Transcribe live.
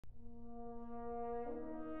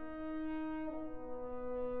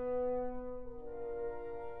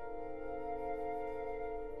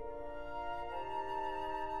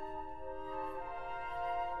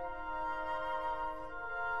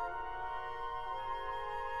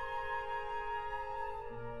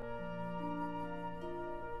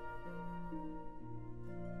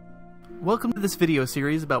Welcome to this video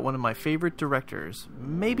series about one of my favorite directors.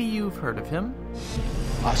 Maybe you've heard of him.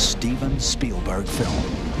 A Steven Spielberg film.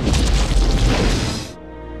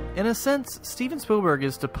 In a sense, Steven Spielberg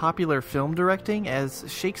is to popular film directing as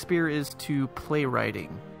Shakespeare is to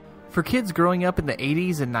playwriting. For kids growing up in the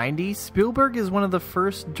 80s and 90s, Spielberg is one of the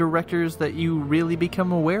first directors that you really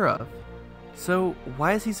become aware of. So,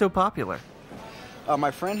 why is he so popular?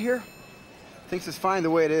 My friend here thinks it's fine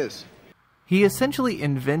the way it is. He essentially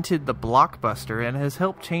invented the blockbuster and has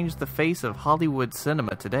helped change the face of Hollywood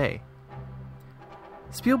cinema today.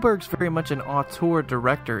 Spielberg's very much an auteur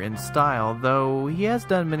director in style, though he has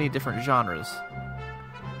done many different genres.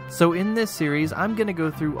 So in this series, I'm going to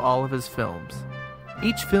go through all of his films.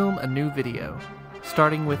 Each film a new video,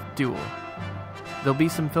 starting with Duel. There'll be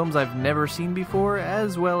some films I've never seen before,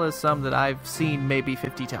 as well as some that I've seen maybe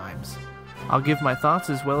 50 times. I'll give my thoughts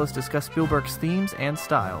as well as discuss Spielberg's themes and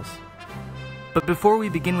styles. But before we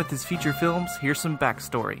begin with his feature films, here's some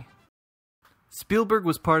backstory. Spielberg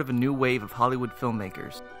was part of a new wave of Hollywood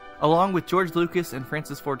filmmakers. Along with George Lucas and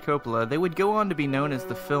Francis Ford Coppola, they would go on to be known as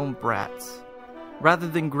the film brats. Rather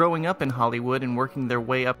than growing up in Hollywood and working their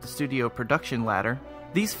way up the studio production ladder,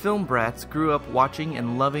 these film brats grew up watching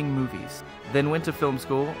and loving movies, then went to film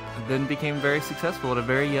school, then became very successful at a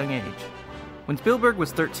very young age. When Spielberg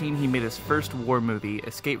was 13, he made his first war movie,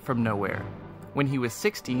 Escape from Nowhere. When he was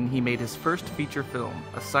 16, he made his first feature film,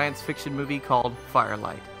 a science fiction movie called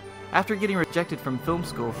Firelight. After getting rejected from film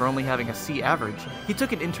school for only having a C average, he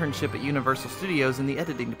took an internship at Universal Studios in the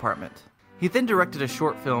editing department. He then directed a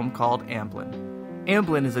short film called Amblin.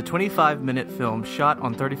 Amblin is a 25-minute film shot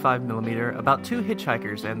on 35mm about two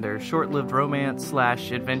hitchhikers and their short-lived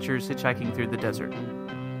romance/adventures hitchhiking through the desert.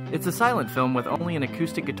 It's a silent film with only an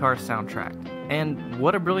acoustic guitar soundtrack, and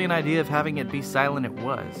what a brilliant idea of having it be silent it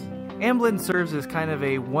was. Amblin serves as kind of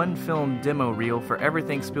a one-film demo reel for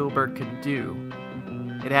everything Spielberg could do.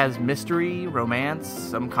 It has mystery, romance,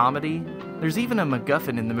 some comedy. There's even a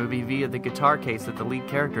MacGuffin in the movie via the guitar case that the lead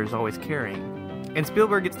character is always carrying. And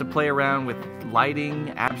Spielberg gets to play around with lighting,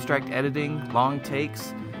 abstract editing, long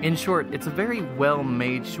takes. In short, it's a very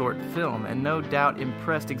well-made short film, and no doubt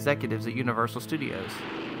impressed executives at Universal Studios.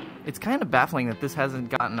 It's kind of baffling that this hasn't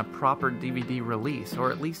gotten a proper DVD release, or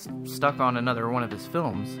at least stuck on another one of his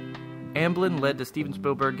films. Amblin led to Steven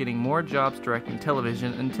Spielberg getting more jobs directing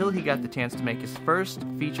television until he got the chance to make his first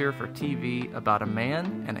feature for TV about a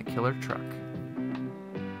man and a killer truck.